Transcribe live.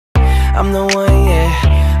I'm the one,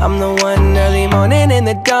 yeah. I'm the one early morning in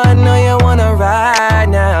the dawn. Know you wanna ride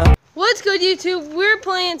now. What's good, YouTube? We're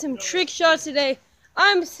playing some trick shots today.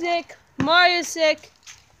 I'm sick. Mario's sick.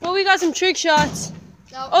 But we got some trick shots.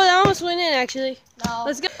 No. Oh, that almost went in, actually. No.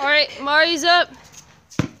 Let's go. All right, Mario's up.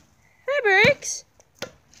 Hey, Bricks.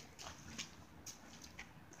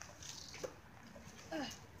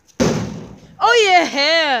 Oh,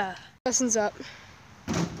 yeah. Justin's up.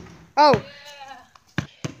 Oh.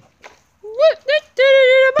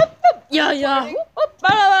 Yeah, yeah.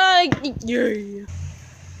 Yeah.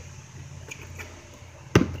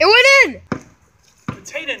 It went in!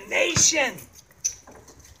 Potato Nation!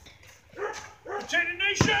 Potato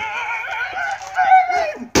Nation!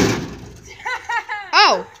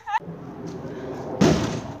 Oh.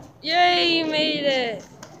 Yay, you made it.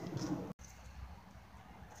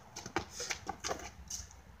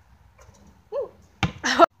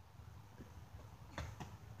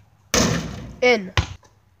 In.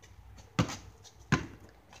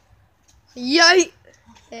 Yay!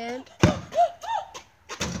 And. Oh,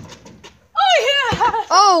 yeah.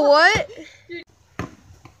 Oh, what?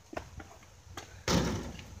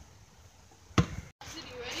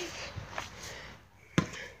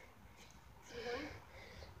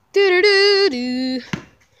 Do do do do.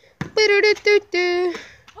 Do do do do do.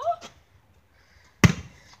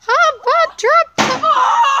 Hot drop.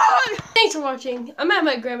 Thanks for watching. I'm at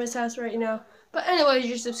my grandma's house right now. But anyways,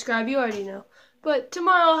 you subscribe, you already know. But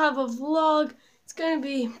tomorrow I'll have a vlog. It's gonna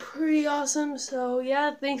be pretty awesome. So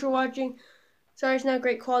yeah, thanks for watching. Sorry it's not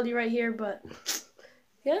great quality right here, but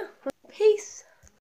yeah. Peace.